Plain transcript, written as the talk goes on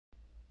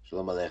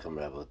Shalom Aleichem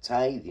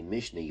Rabotai. The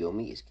Mishnah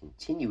Yomi is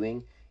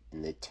continuing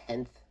in the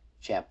 10th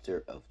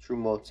chapter of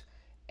Trumot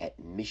at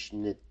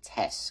Mishnah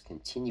Tes,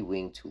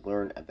 continuing to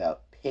learn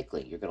about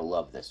pickling. You're going to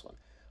love this one.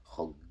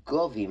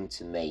 Chogovim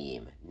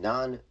Tmeim,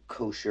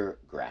 non-kosher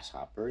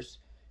grasshoppers,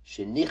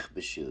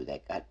 shenichbeshu,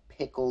 that got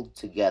pickled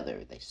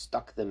together. They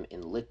stuck them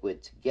in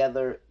liquid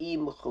together,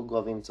 im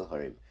chogovim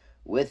taharim,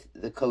 with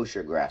the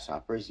kosher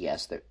grasshoppers.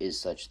 Yes, there is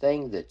such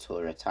thing. The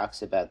Torah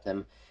talks about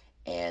them.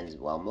 And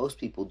while most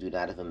people do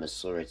not have a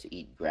Masorah to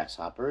eat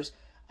grasshoppers,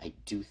 I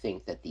do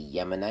think that the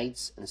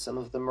Yemenites and some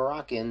of the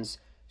Moroccans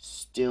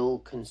still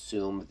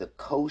consume the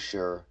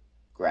kosher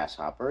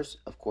grasshoppers.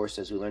 Of course,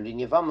 as we learned in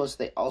Yevamos,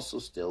 they also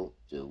still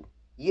do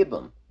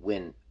Yibum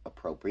when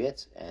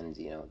appropriate. And,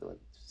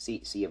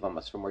 see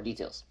Yevamos for more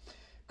details.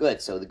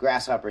 Good, so the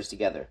grasshoppers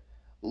together.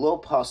 Lo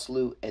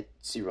paslu et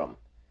tsirum.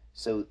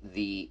 So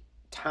the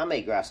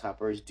Tame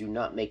grasshoppers do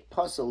not make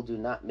puzzle, do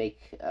not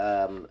make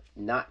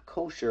not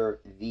kosher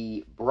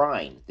the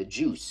brine, the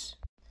juice.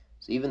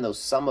 So even though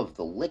some of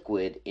the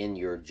liquid in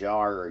your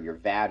jar or your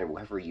vat or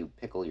wherever you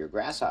pickle your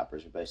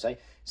grasshoppers,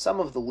 some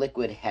of the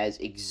liquid has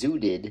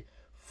exuded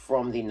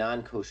from the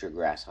non-kosher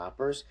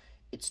grasshoppers,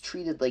 it's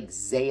treated like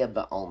zeya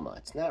ba'alma.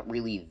 It's not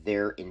really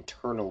their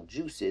internal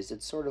juices.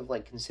 It's sort of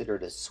like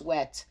considered a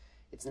sweat.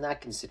 It's not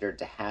considered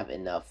to have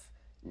enough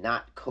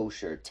not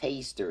kosher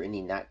taste or any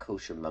not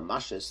kosher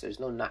mamashas. There's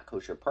no not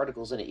kosher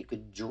particles in it. You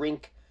could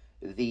drink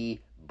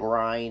the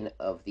brine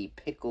of the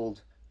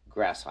pickled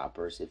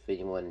grasshoppers if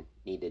anyone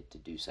needed to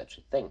do such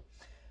a thing.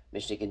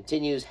 Mishnah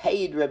continues,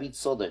 Heid Rabbi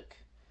Tzodok.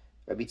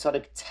 Rabbi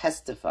Tzodok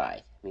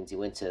testified. Means he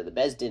went to the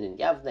Bezdin in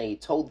Yavne. He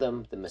told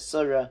them, the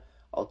Masorah,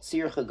 al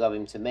tzir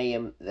chagavim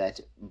tameim, that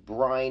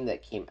brine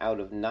that came out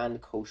of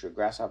non-kosher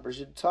grasshoppers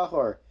is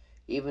tahor.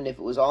 Even if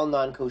it was all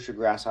non-kosher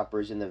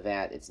grasshoppers in the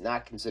vat, it's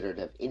not considered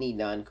to have any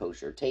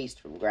non-kosher taste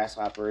from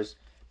grasshoppers.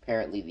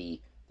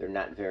 Apparently, they're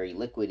not very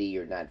liquidy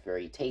or not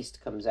very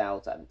taste comes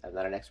out. I'm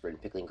not an expert in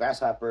pickling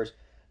grasshoppers,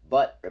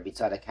 but Rabbi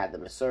Tzadok had the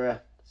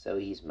Masorah, so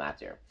he's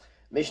matir.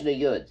 Mishnah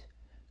Yud,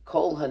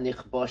 Kol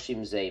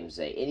hanichboshim zeim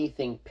ze,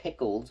 anything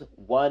pickled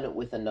one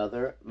with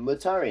another,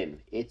 mutarim,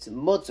 it's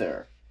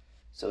mutter.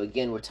 So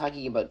again, we're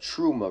talking about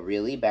truma,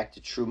 really. Back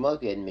to truma,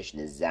 again,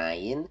 Mishnah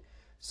Zayin.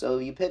 So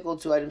you pickle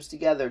two items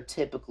together,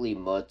 typically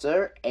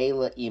mutter,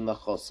 eila ima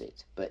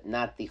chosit, but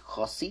not the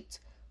chosit.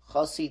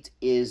 Chosit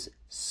is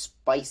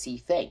spicy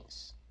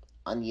things.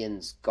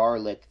 Onions,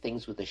 garlic,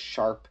 things with a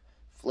sharp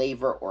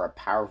flavor or a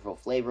powerful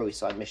flavor. We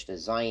saw in Mishnah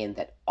Zayin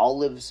that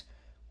olives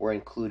were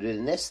included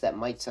in this. That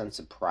might sound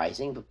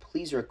surprising, but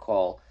please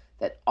recall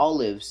that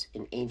olives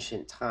in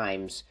ancient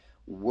times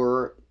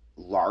were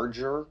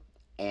larger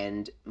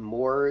and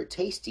more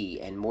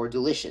tasty and more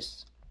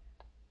delicious.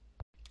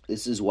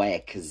 This is why a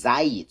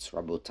kazayit,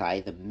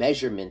 Rabotai, the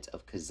measurement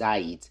of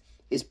kazayit,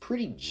 is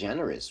pretty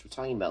generous. We're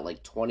talking about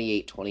like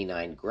 28,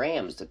 29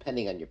 grams,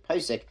 depending on your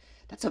posek.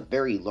 That's a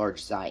very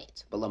large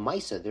zayit. But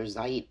Lamaisa, their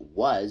zayit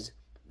was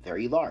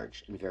very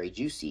large and very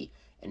juicy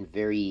and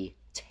very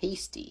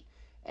tasty.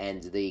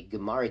 And the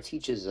Gemara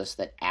teaches us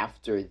that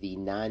after the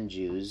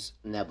non-Jews,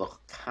 Nebuch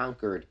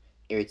conquered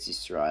Eretz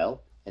Yisrael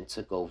and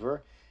took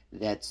over,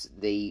 that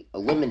the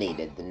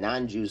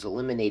non-Jews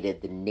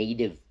eliminated the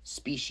native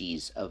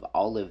species of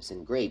olives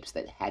and grapes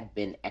that had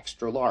been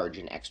extra large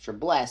and extra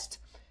blessed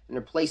and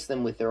replaced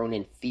them with their own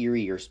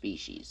inferior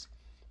species.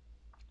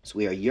 So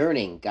we are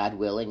yearning, God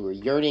willing, we're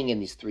yearning in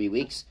these 3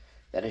 weeks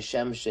that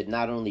Hashem should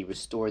not only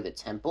restore the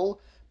temple,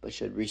 but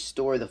should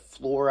restore the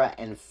flora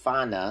and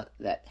fauna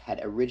that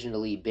had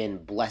originally been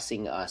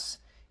blessing us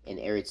in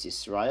Eretz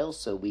Yisrael,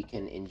 so we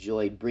can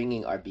enjoy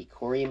bringing our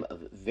bikurim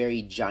of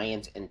very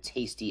giant and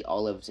tasty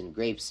olives and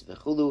grapes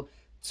v'chulu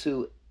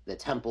to the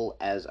temple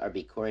as our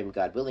bikurim,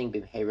 God willing,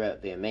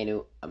 b'mheira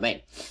v'yamenu, amen.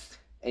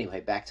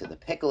 Anyway, back to the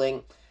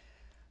pickling.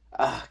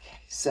 Okay,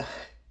 so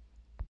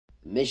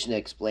Mishnah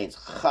explains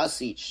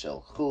chasit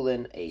shel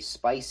chulin, a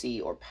spicy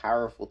or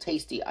powerful,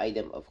 tasty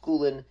item of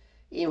chulin,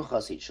 im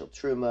chasit shel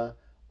truma,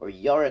 or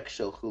yarek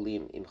shel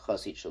chulim im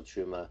chasit shel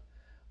truma,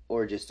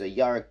 or just a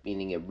yarek,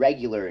 meaning a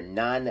regular,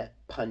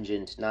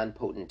 non-pungent,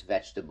 non-potent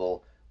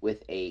vegetable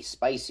with a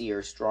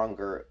spicier,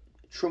 stronger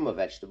truma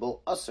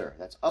vegetable, usr.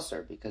 That's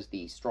usr, because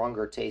the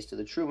stronger taste of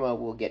the truma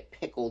will get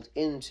pickled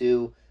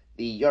into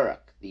the yarek,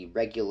 the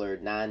regular,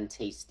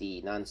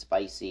 non-tasty,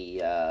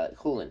 non-spicy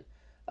chulin.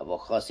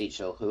 Avochasit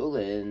shel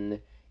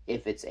chulin,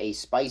 if it's a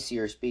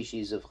spicier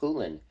species of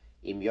chulin,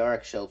 im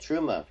yarek shel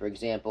truma, for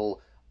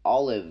example,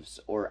 olives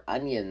or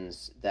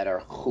onions that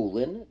are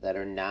chulin, that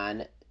are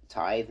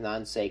non-tithe,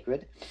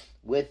 non-sacred,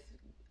 with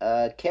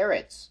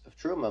carrots of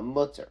truma,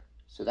 mutter.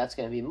 So that's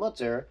going to be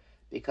mutter,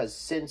 because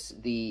since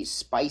the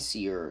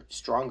spicier,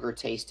 stronger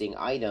tasting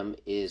item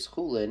is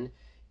chulin,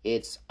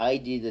 it's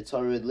ID the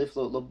Torah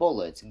liflo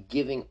labola. It's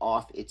giving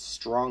off its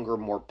stronger,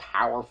 more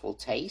powerful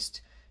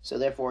taste. So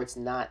therefore, it's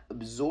not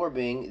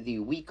absorbing the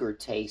weaker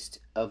taste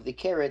of the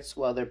carrots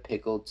while they're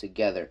pickled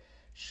together.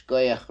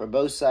 Shkoyach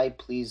Rabosai,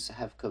 please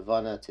have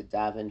kavana to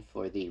daven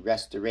for the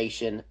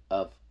restoration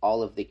of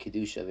all of the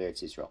kedusha of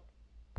Eretz Yisrael.